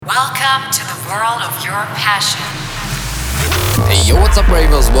Welcome to the world of your passion. Hey, yo, what's up,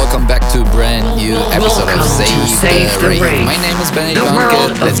 ravers? Welcome back to a brand new episode of Save the Rave. My name is Benny The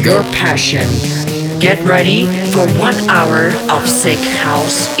world Let's of go. your passion. Get ready for 1 hour of sick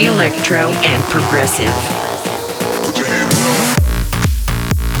house, electro, and progressive.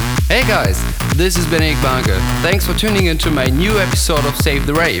 Hey guys, this is Benedict Banke. Thanks for tuning into my new episode of Save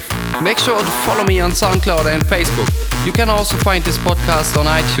the Rave. Make sure to follow me on SoundCloud and Facebook. You can also find this podcast on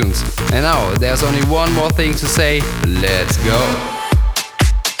iTunes. And now, there's only one more thing to say. Let's go.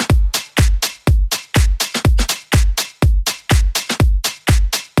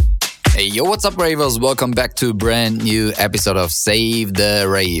 Hey, yo, what's up, ravers? Welcome back to a brand new episode of Save the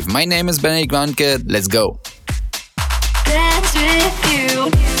Rave. My name is Benedict Banke. Let's go. Dance with you.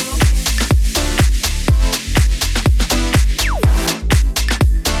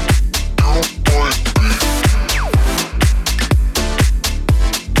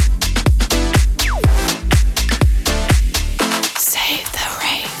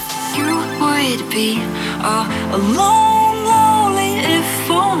 Be alone, lonely. If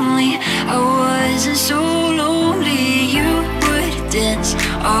only I wasn't so lonely, you would dance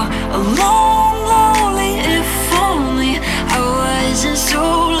alone, lonely. If only I wasn't so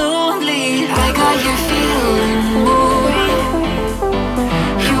lonely. I got you feeling more.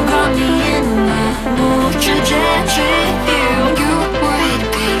 You got me in the mood to dance with you. You would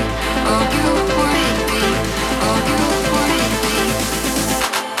be, oh, you would be, oh, you would be.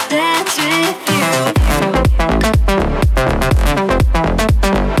 Dance with you.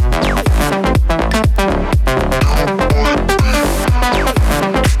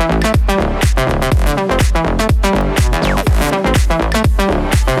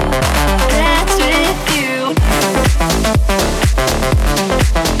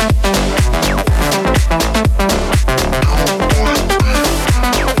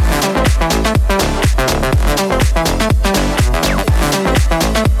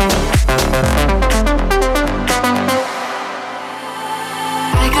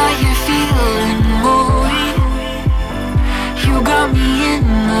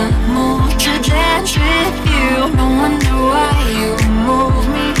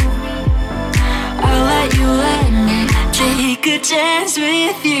 Dance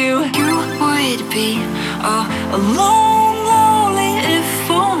with you. You would be alone, lonely. If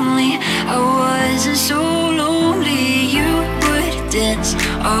only I wasn't so lonely, you would dance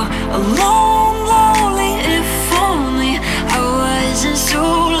alone, lonely. If only I wasn't so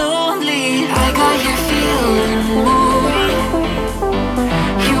lonely. I got you feeling more.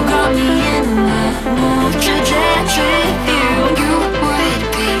 You got me in the mood to dance with you. You would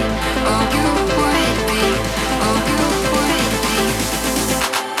be, oh, you would be, oh, you would be.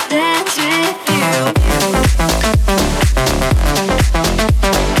 Dance with you.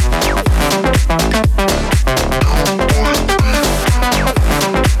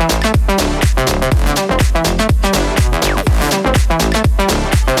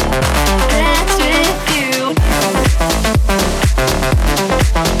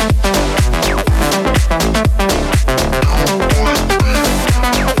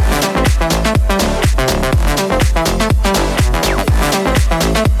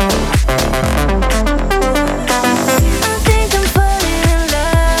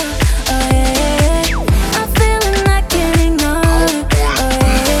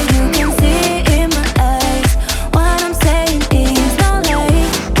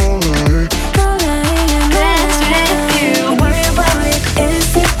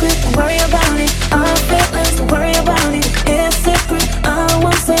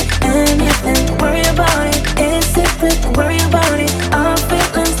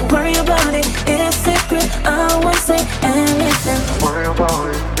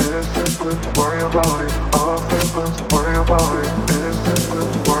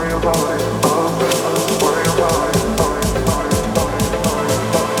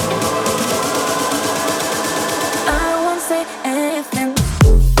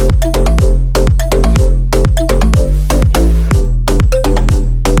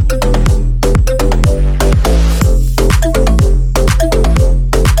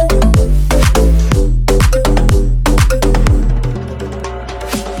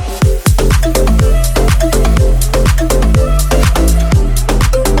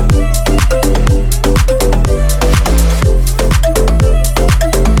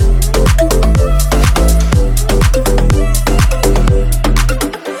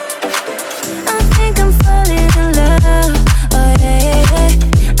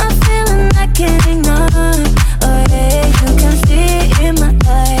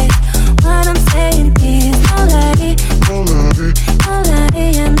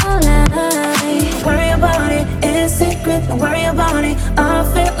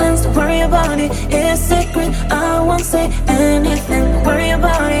 it, it's secret. I won't say anything. Don't worry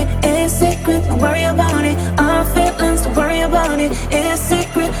about it, it's secret. Don't worry about it, our feelings. Don't worry about it, it's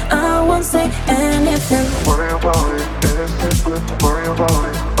secret. I won't say anything. Don't worry about it, it's secret. Don't worry about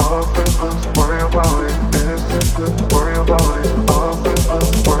it, our feelings. Don't worry about it, it's secret. Don't worry about it, our feelings.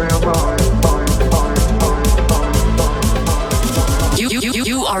 Don't worry about it.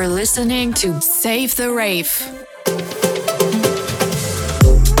 You are listening to Save the Rave.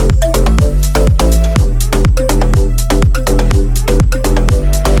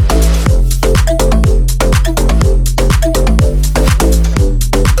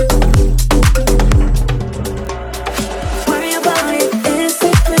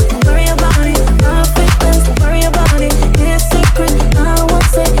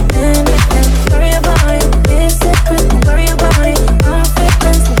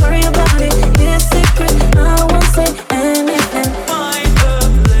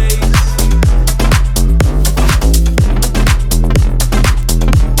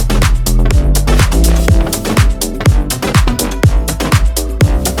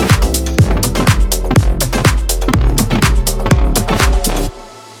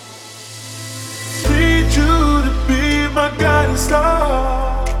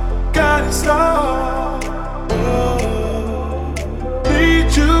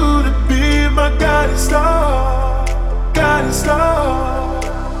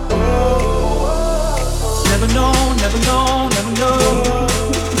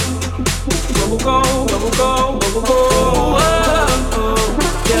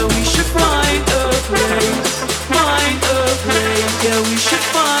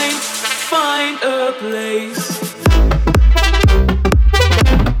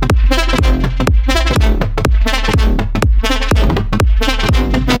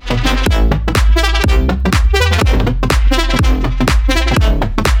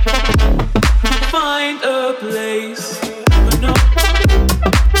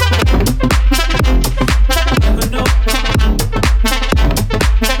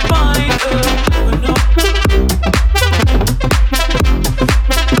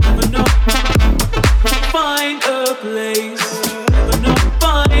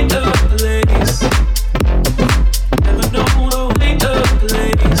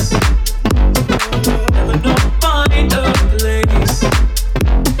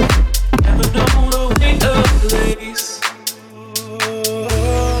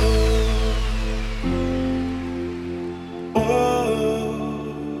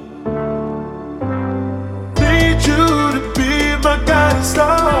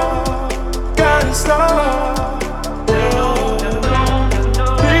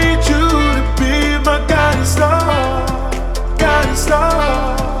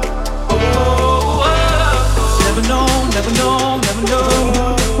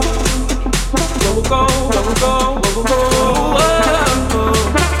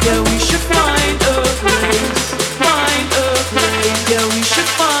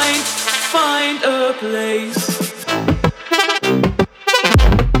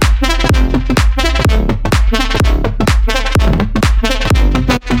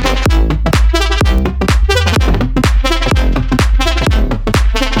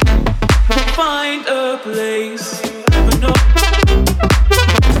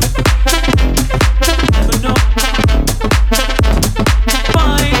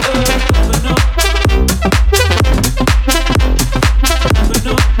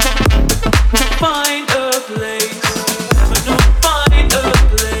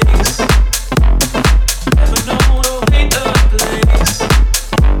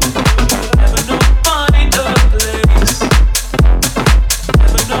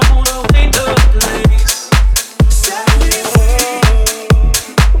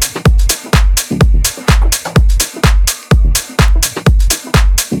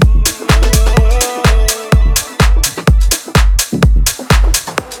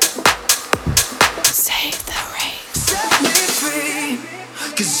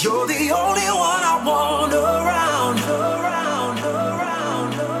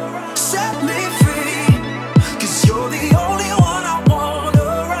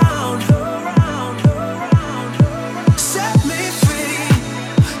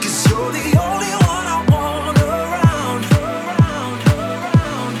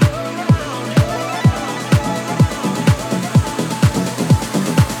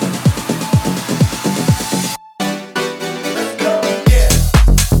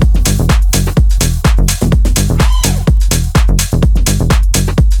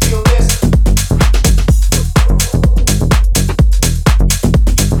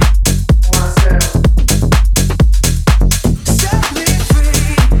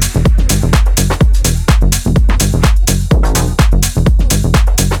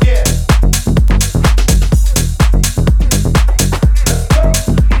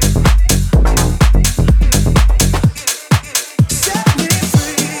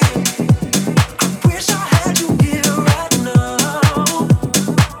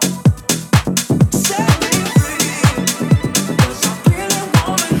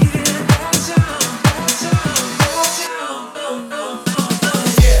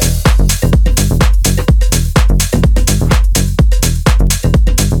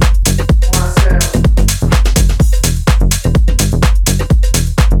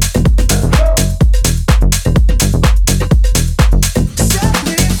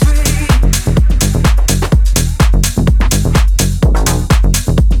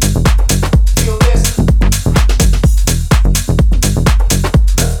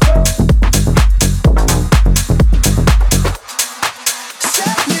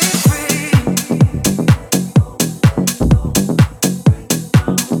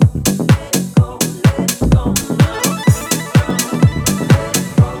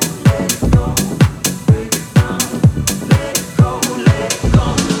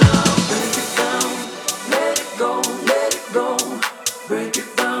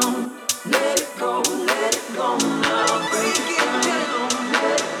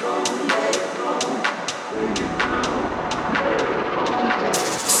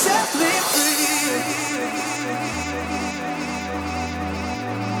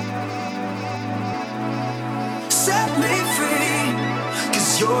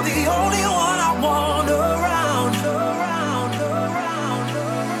 you're the only one I want around.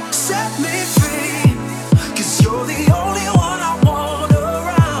 Set me free, 'cause you're the only one I want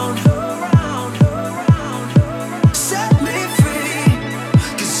around. Set me free,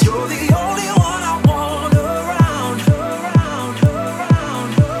 'cause you're the only one I want around.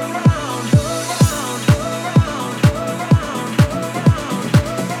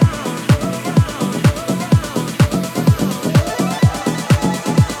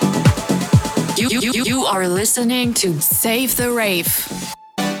 You are listening to Save the Rave.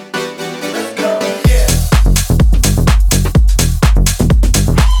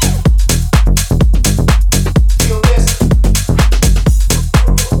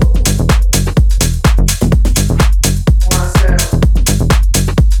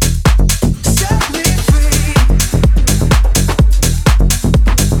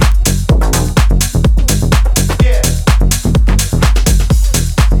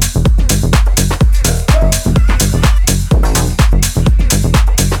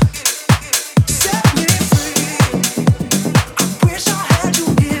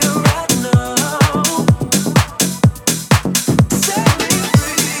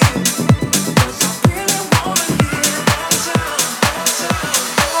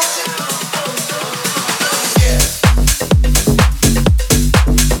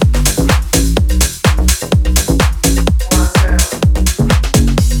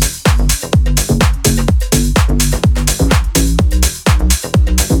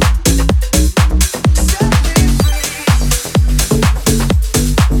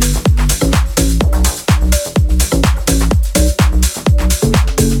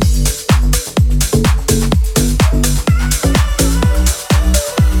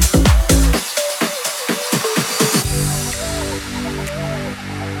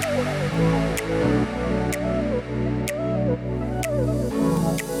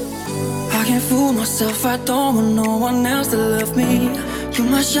 I don't want no one else to love me. You're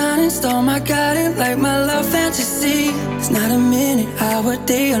my shining star, my guiding light, my love fantasy. There's not a minute, hour,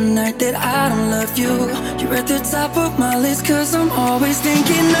 day or night that I don't love you. You're at the top of my list, 'cause I'm always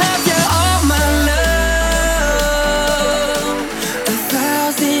thinking of you. All my love,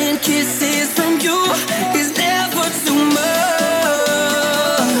 1,000 kisses from you is never too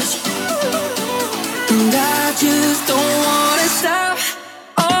much. And I just don't wanna stop.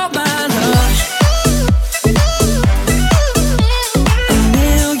 All my love,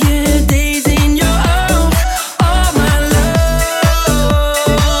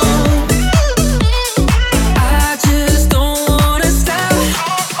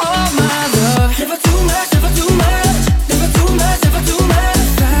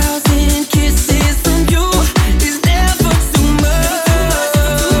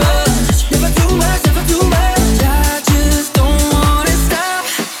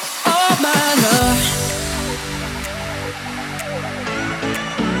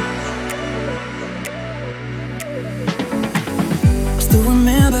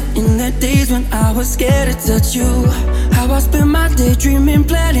 when I was scared to touch you, how I spent my day dreaming,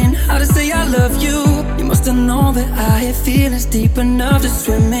 planning how to say I love you. You must have known that I had feelings deep enough to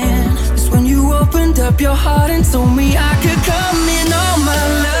swim in. It's when you opened up your heart and told me I could come in. All my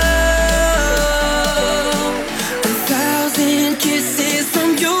love, 1,000 kisses from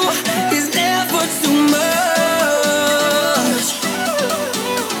you is never too much.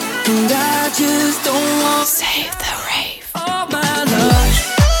 And I just don't want to save the rave. All my love,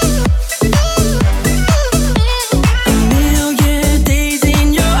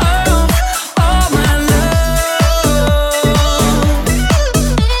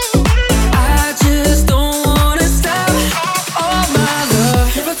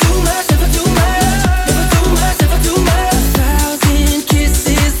 never too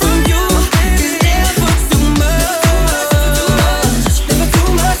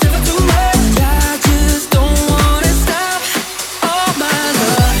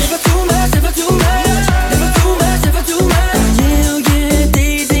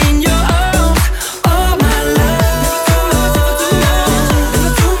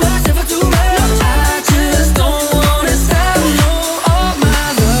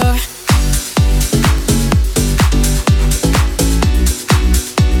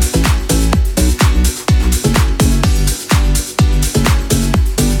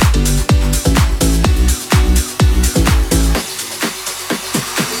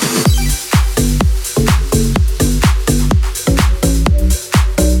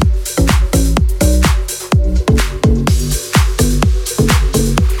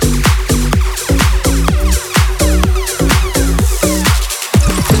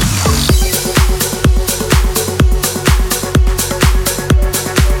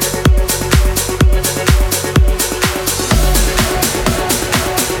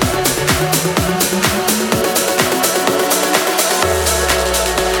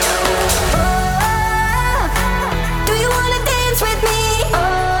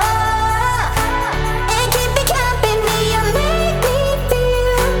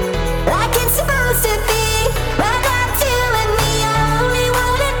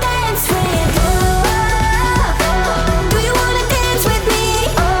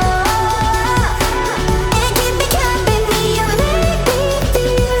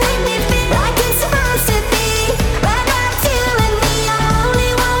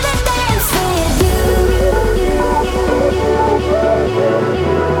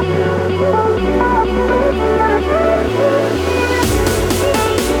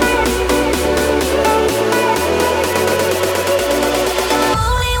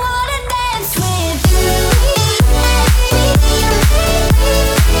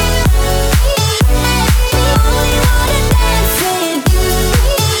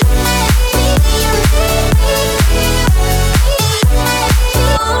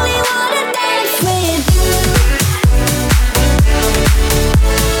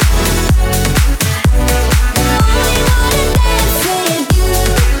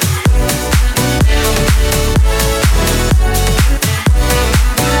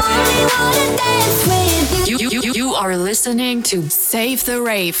listening to Save the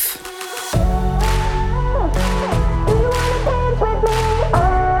Rave.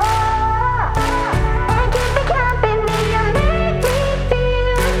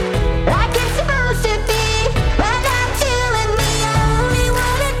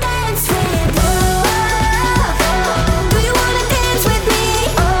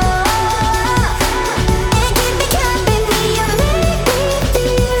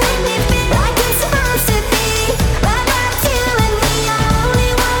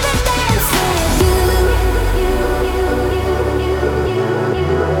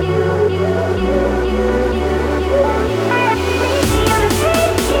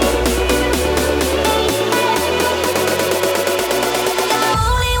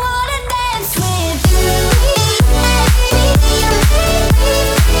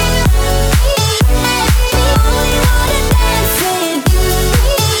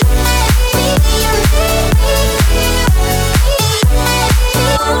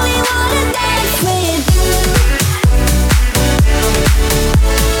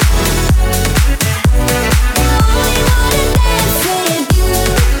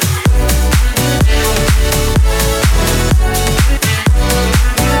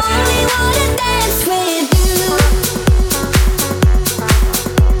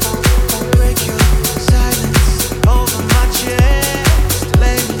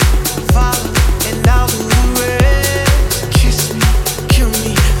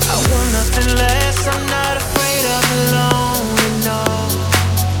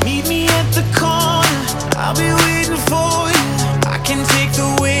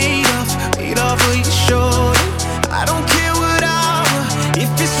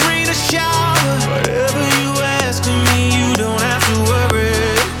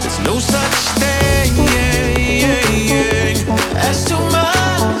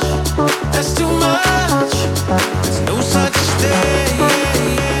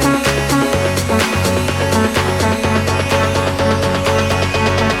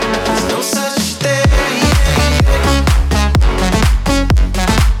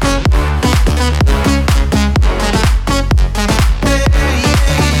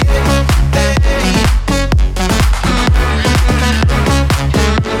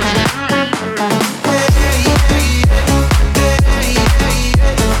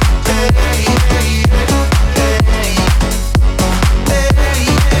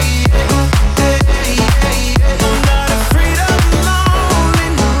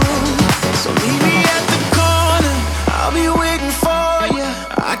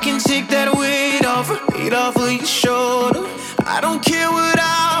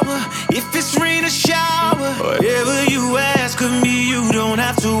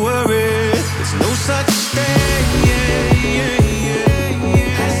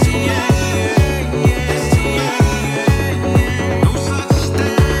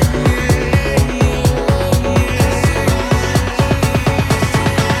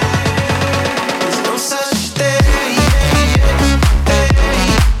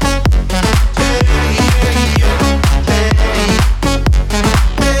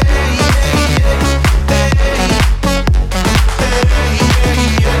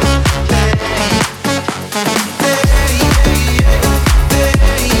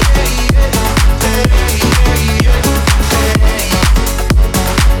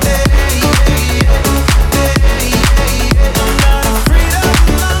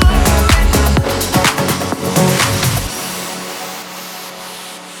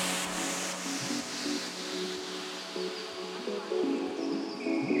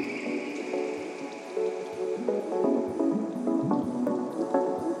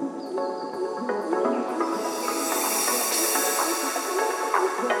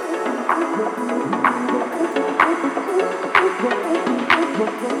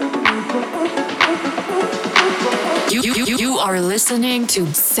 You are listening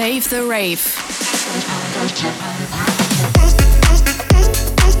to Save the Rave.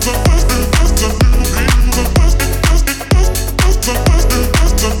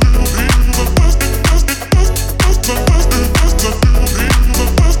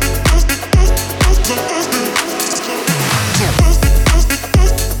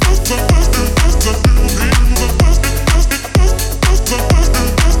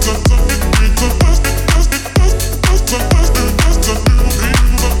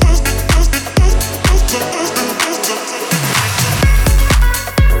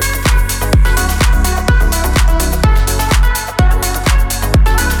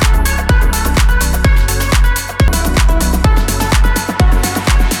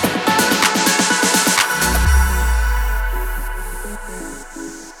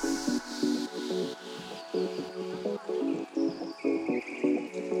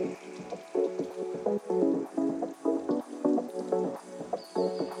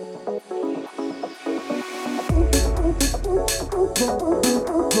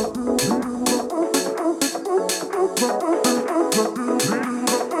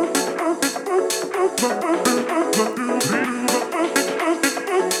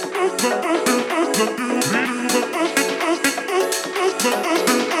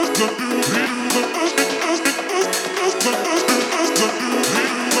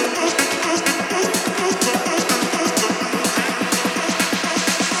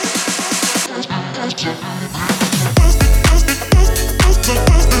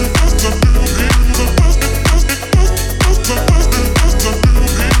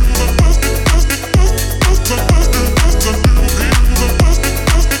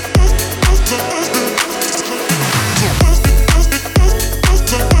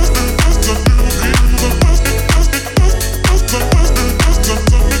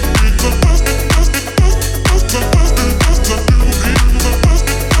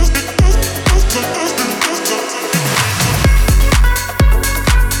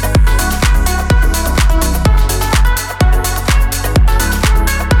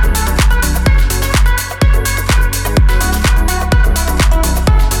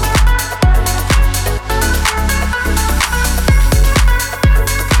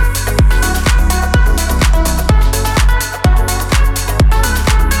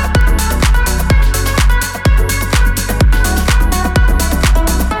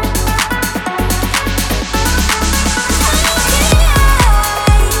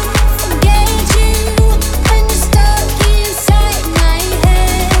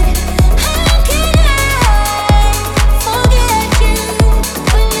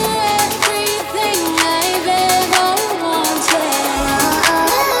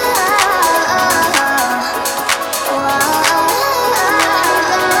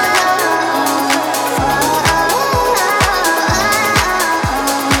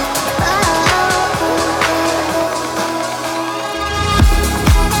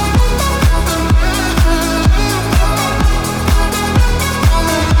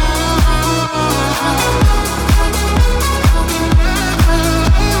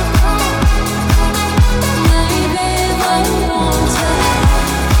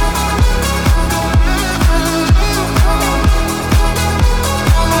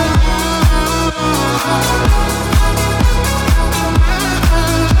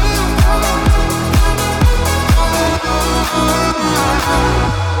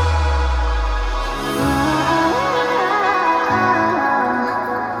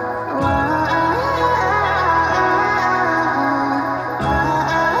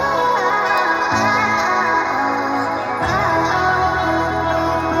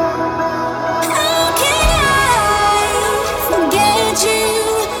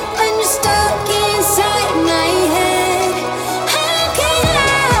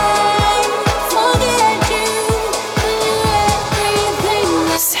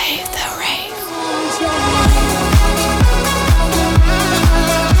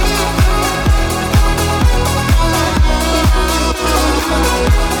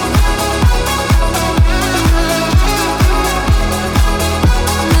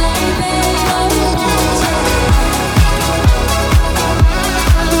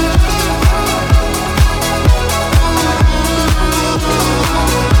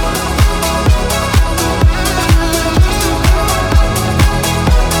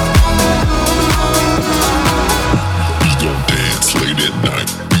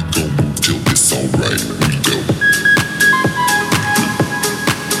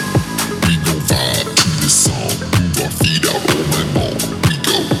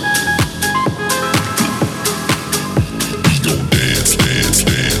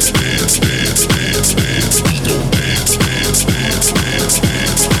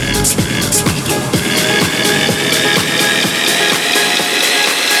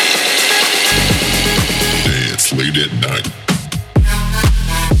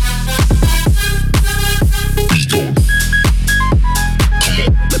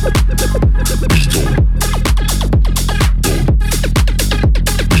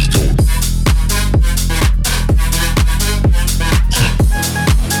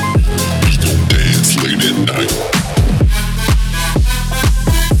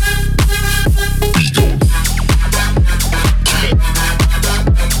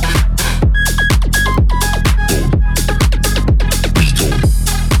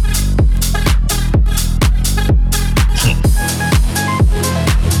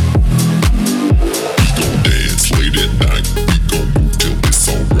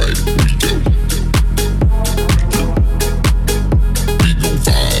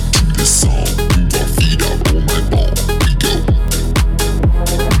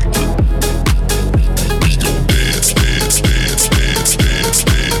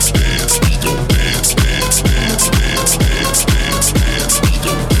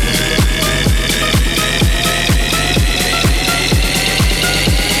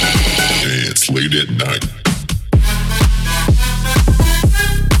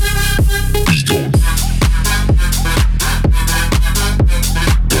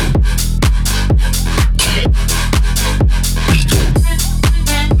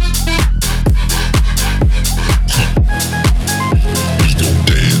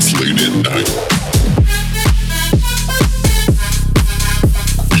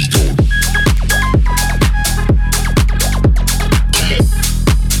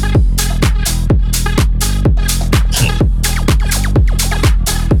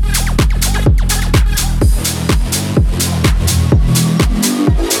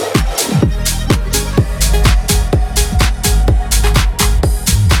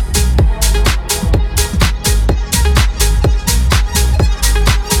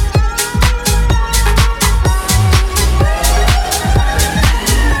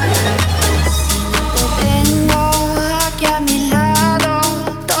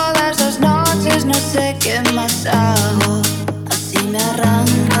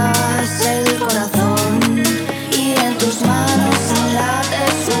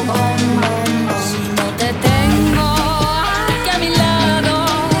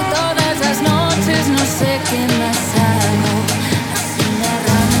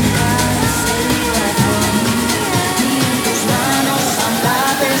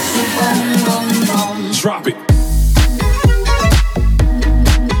 boom, boom, boom. Drop it.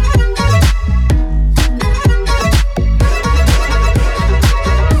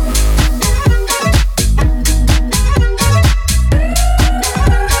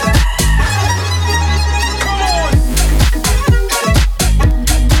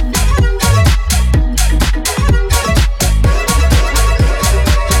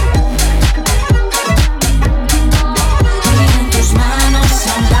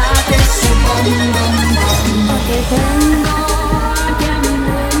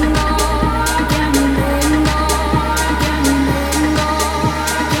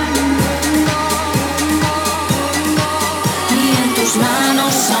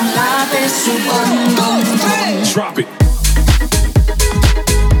 Drop it.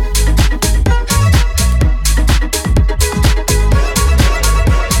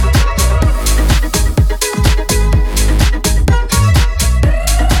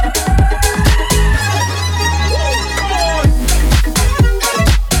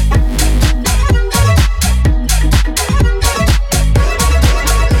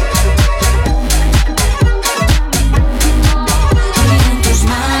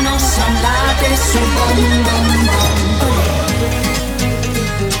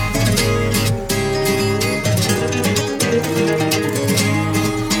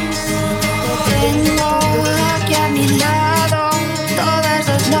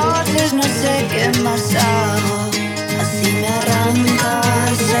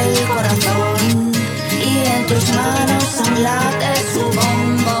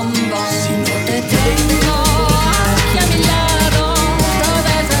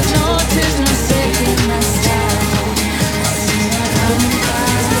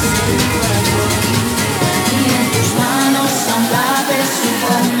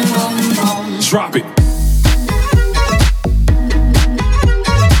 Drop it.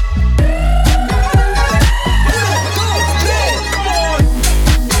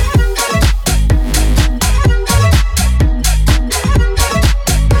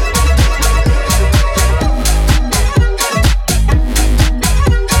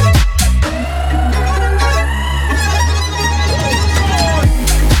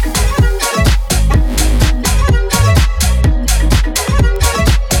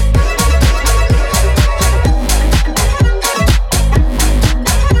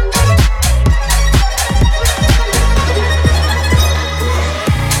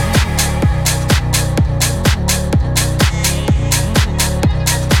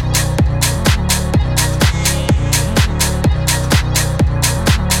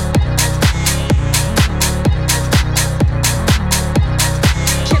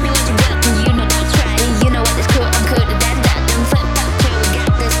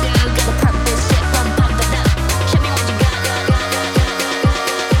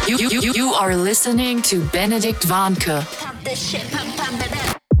 You are listening to Benedikt Warnke. Pump this shit, pump it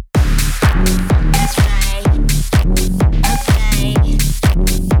up.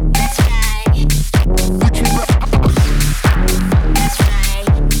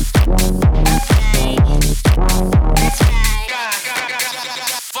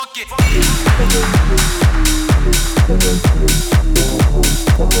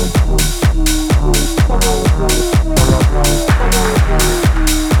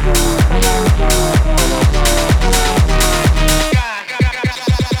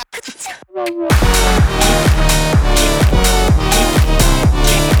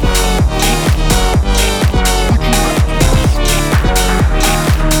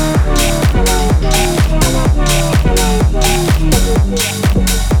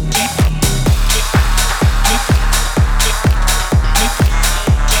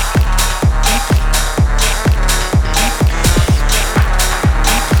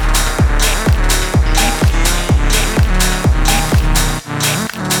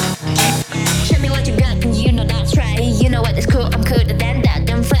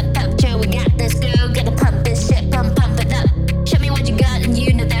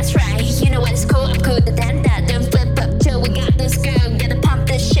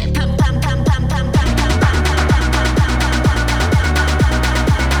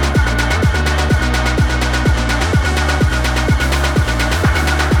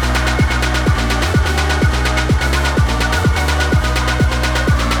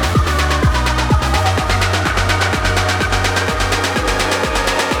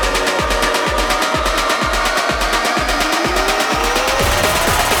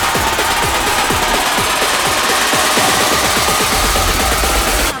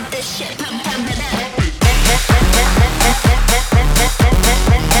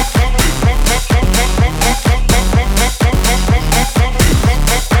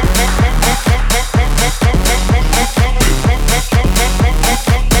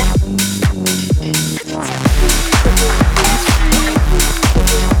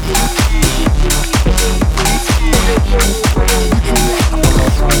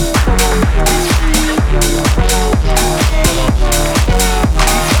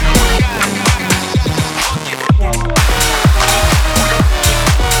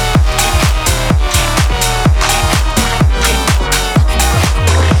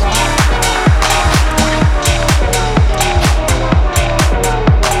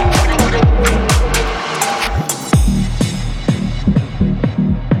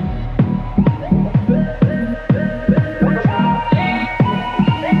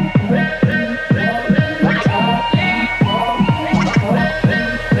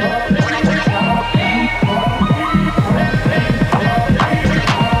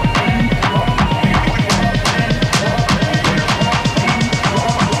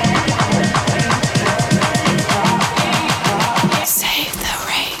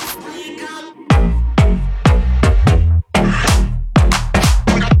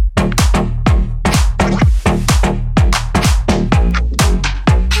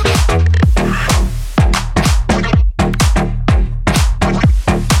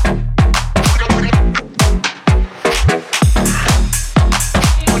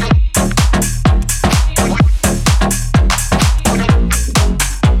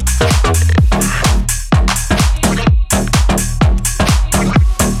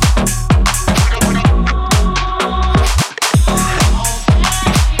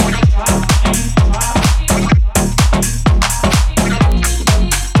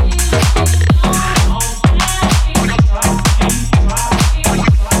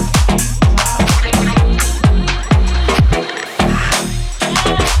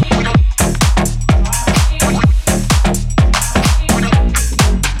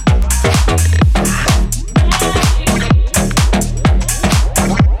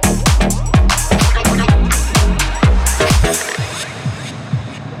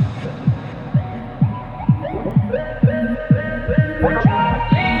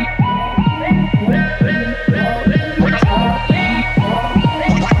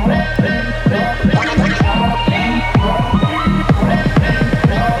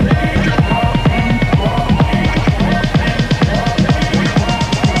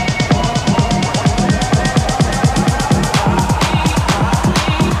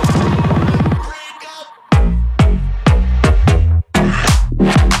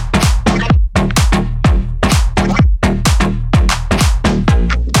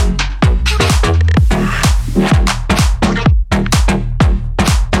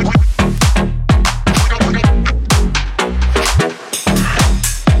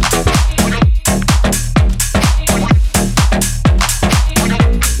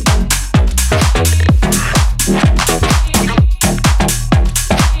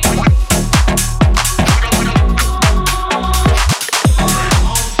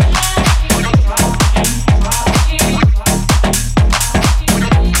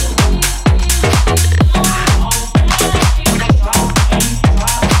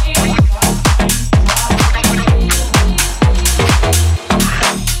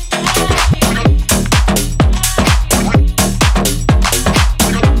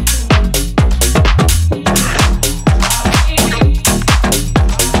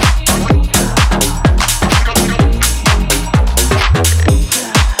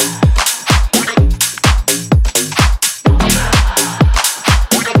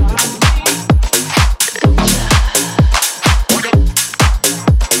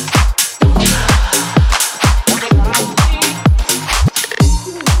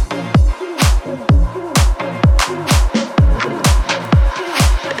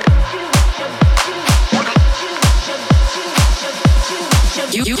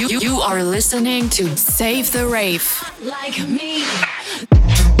 You are listening to Save the Rave. Like me.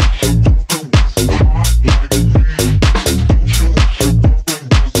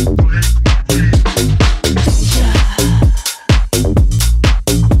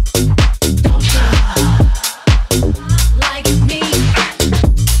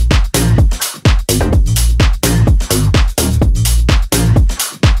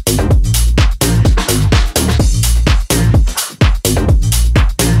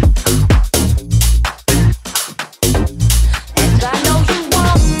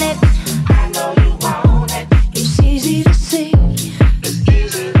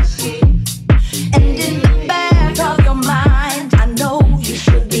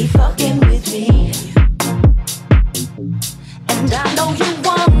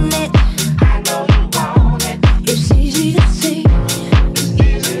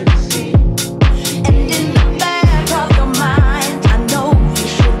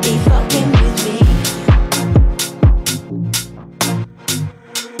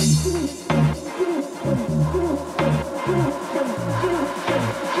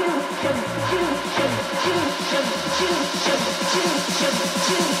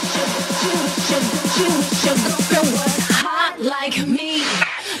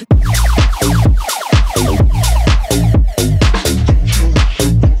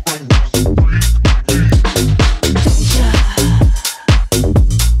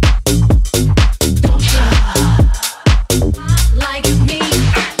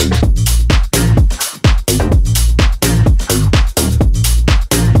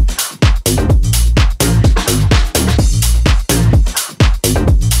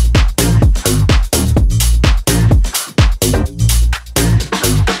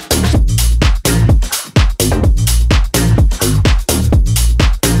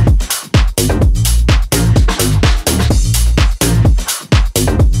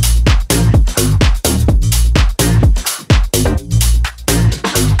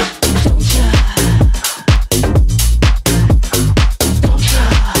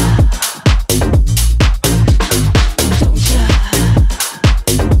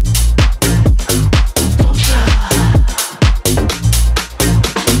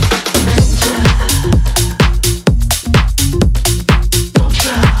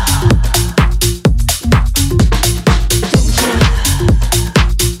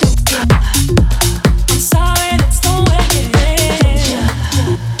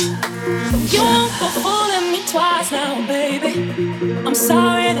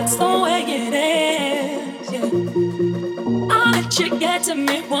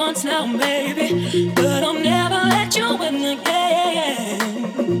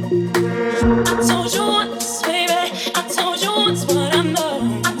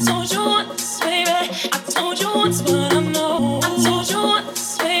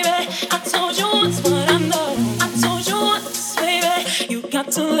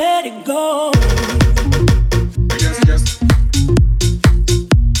 To let it go.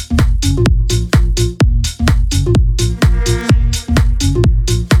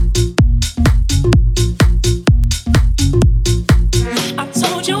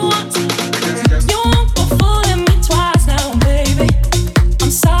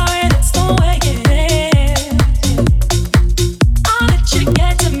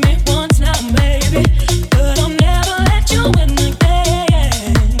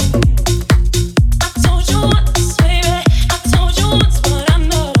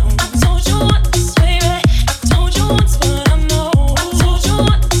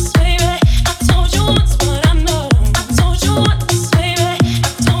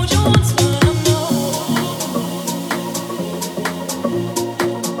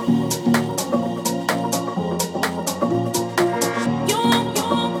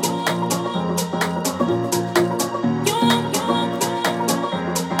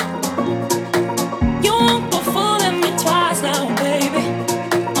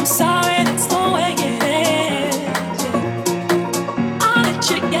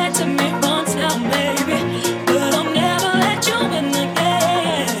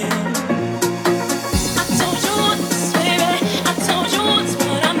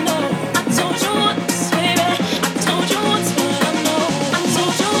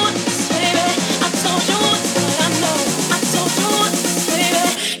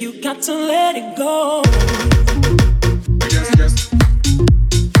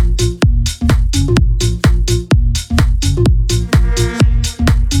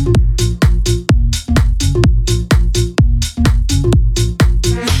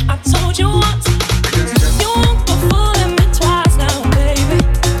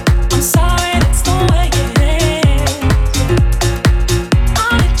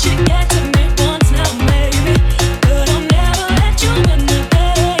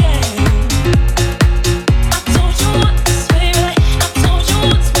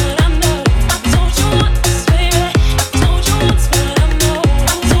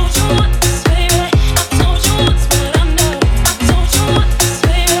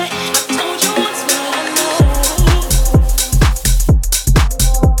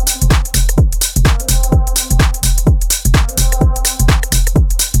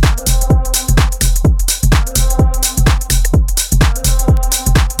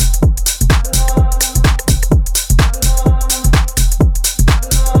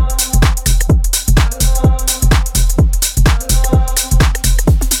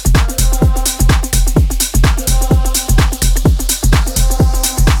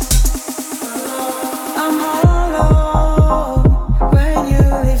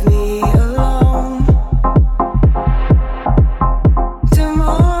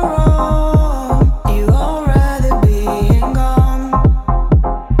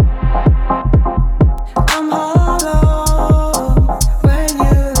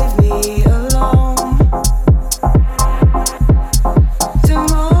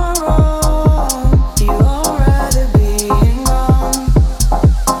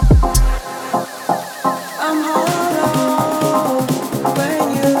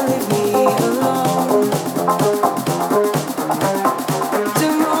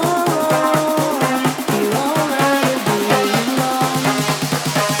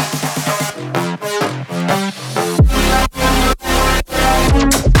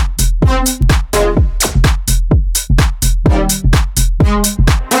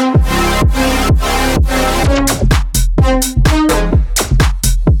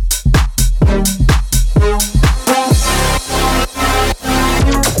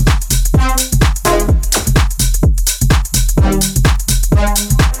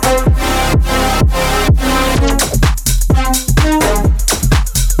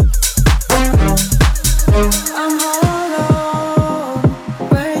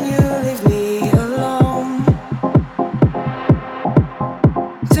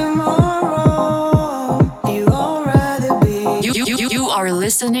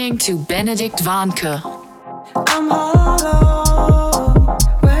 listening to Benedict Warnke. I'm hollow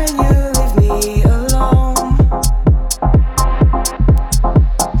when you leave me alone.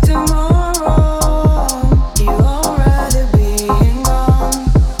 Tomorrow, you already being gone.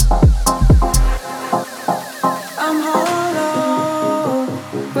 I'm hollow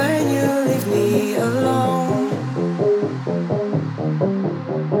when you leave me alone.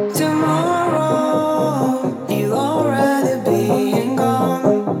 Tomorrow, you already being gone.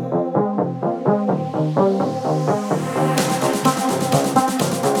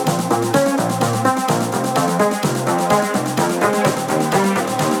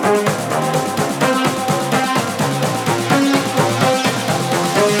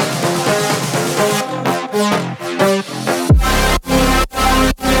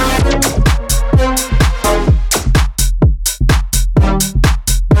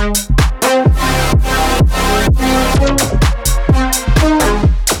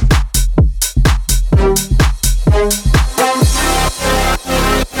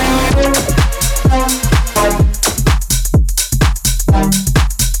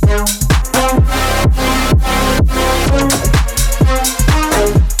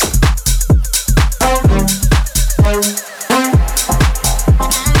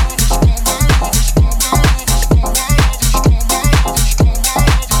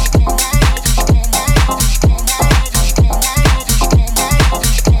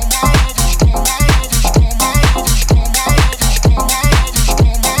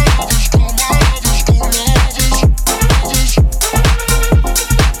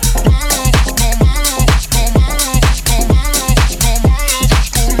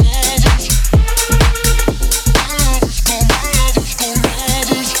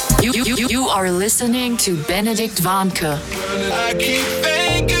 You are listening to Benedict Warnke. I keep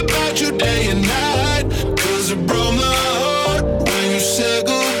thinking about you day and night, 'cause it broke my heart when you said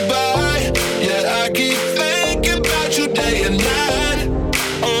goodbye. Yeah, I keep thinking about you day and night.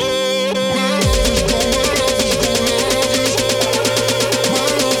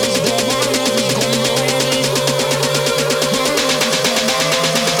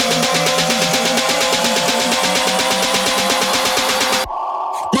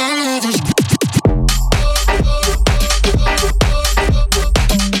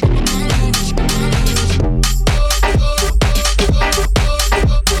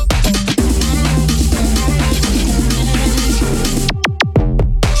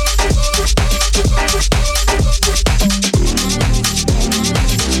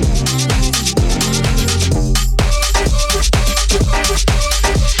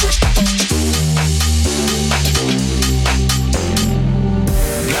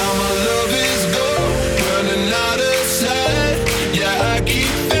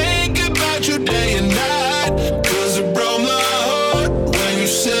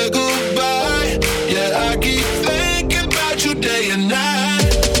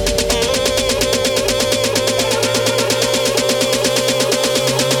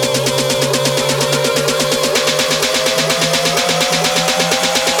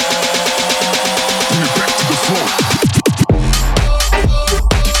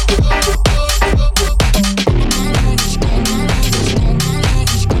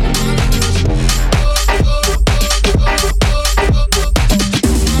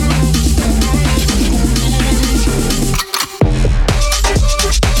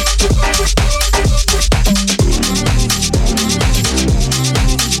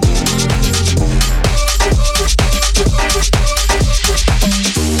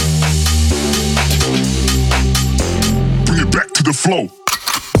 flow.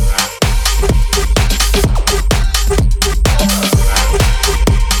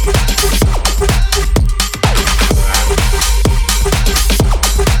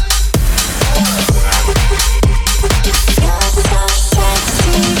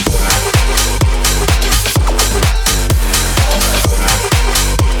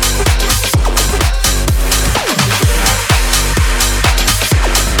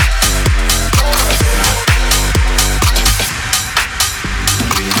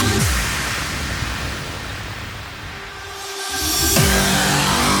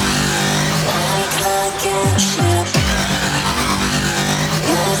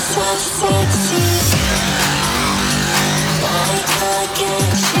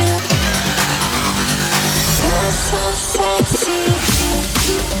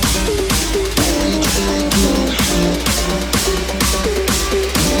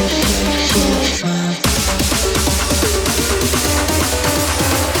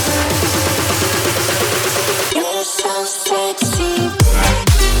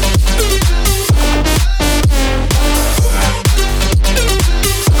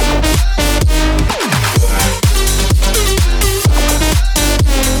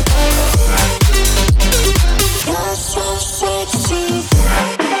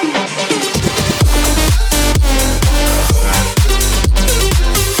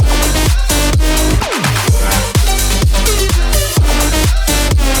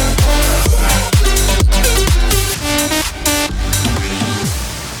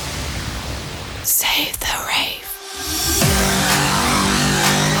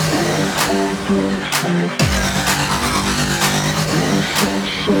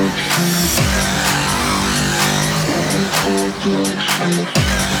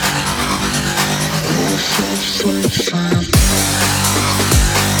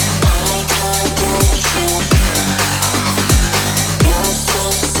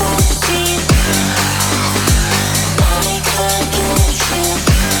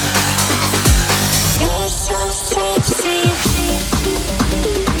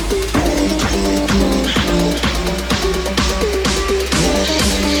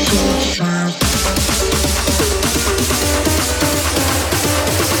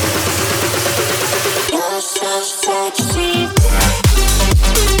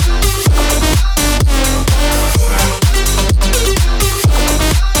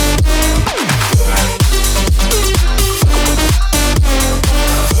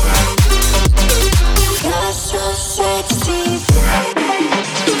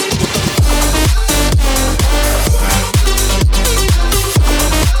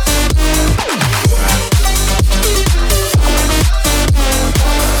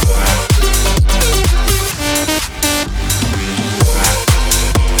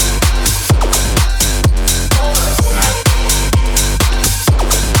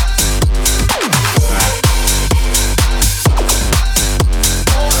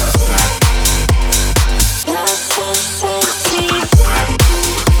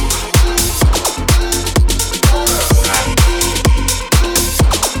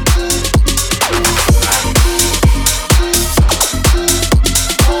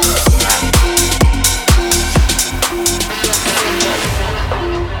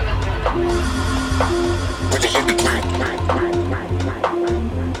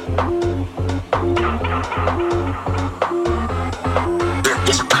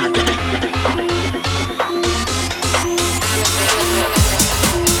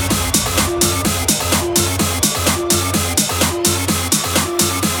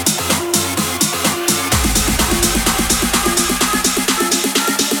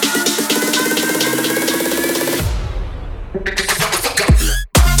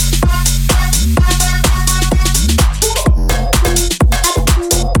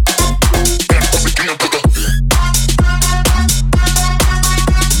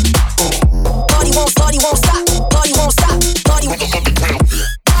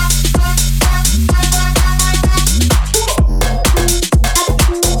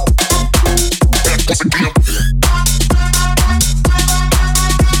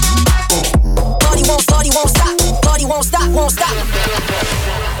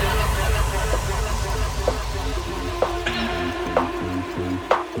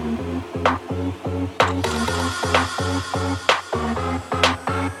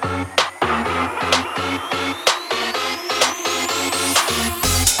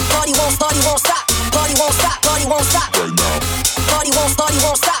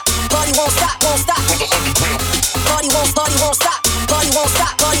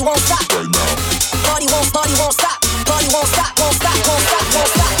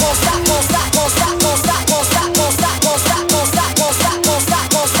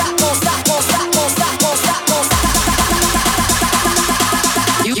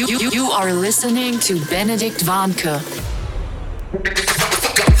 You are listening to Benedikt Warnke.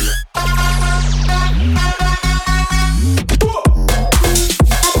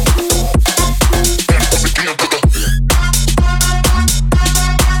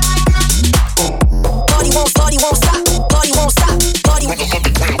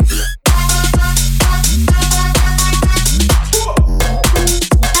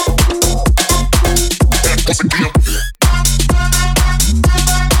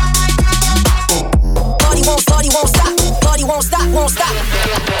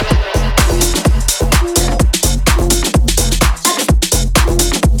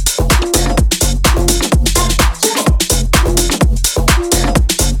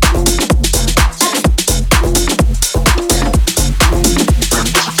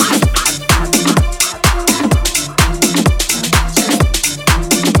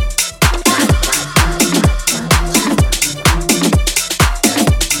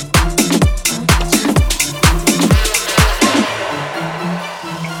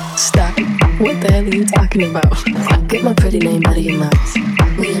 What the hell are you talking about? Get my pretty name out of your mouth.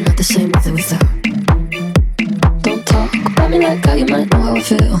 We are not the same with or without. Don't talk about me like how you might know how I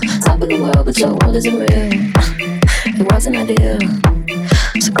feel. Top of the world, but your world isn't real. It wasn't ideal.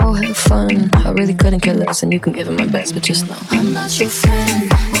 So go have fun. I really couldn't care less, and you can give it my best, but just know I'm not your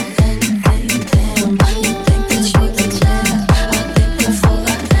friend.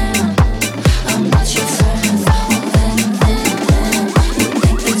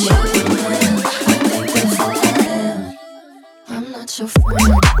 I'm not your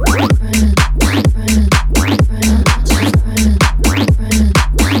friend.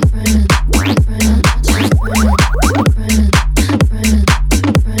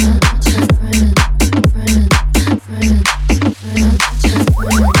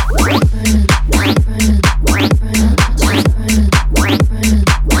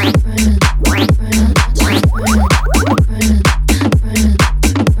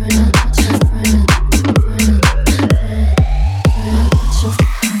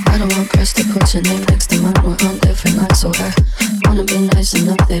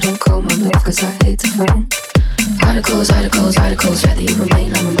 Articles, rather you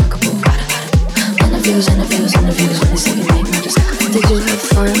remain unremarkable. Interviews, when they say your name, I just did you have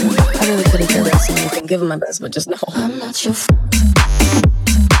fun? I really couldn't care less, and you can give them my best, but just know I'm not your friend.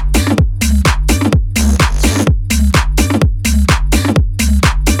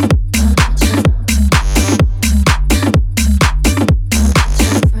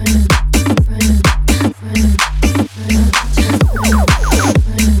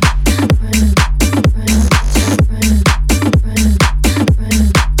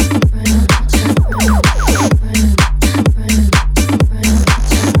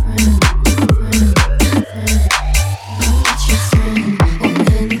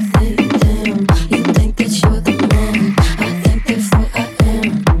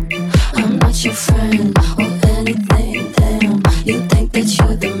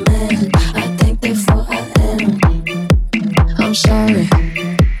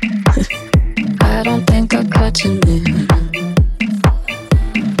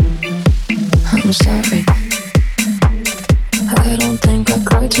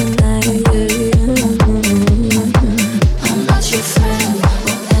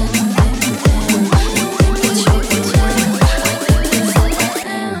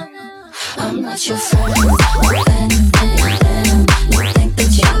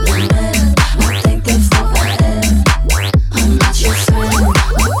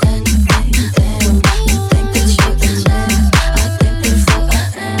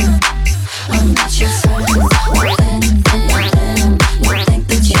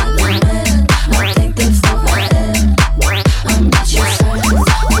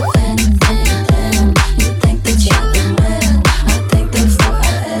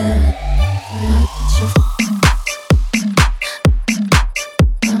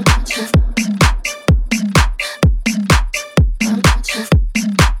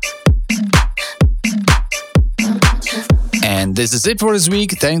 This is it for this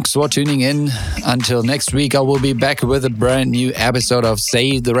week. Thanks for tuning in. Until next week, I will be back with a brand new episode of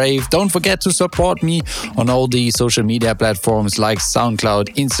Save the Rave. Don't forget to support me on all the social media platforms like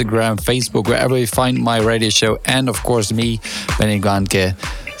SoundCloud, Instagram, Facebook, wherever you find my radio show. And of course me, Benny Granke.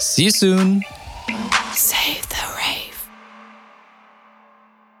 See you soon. Save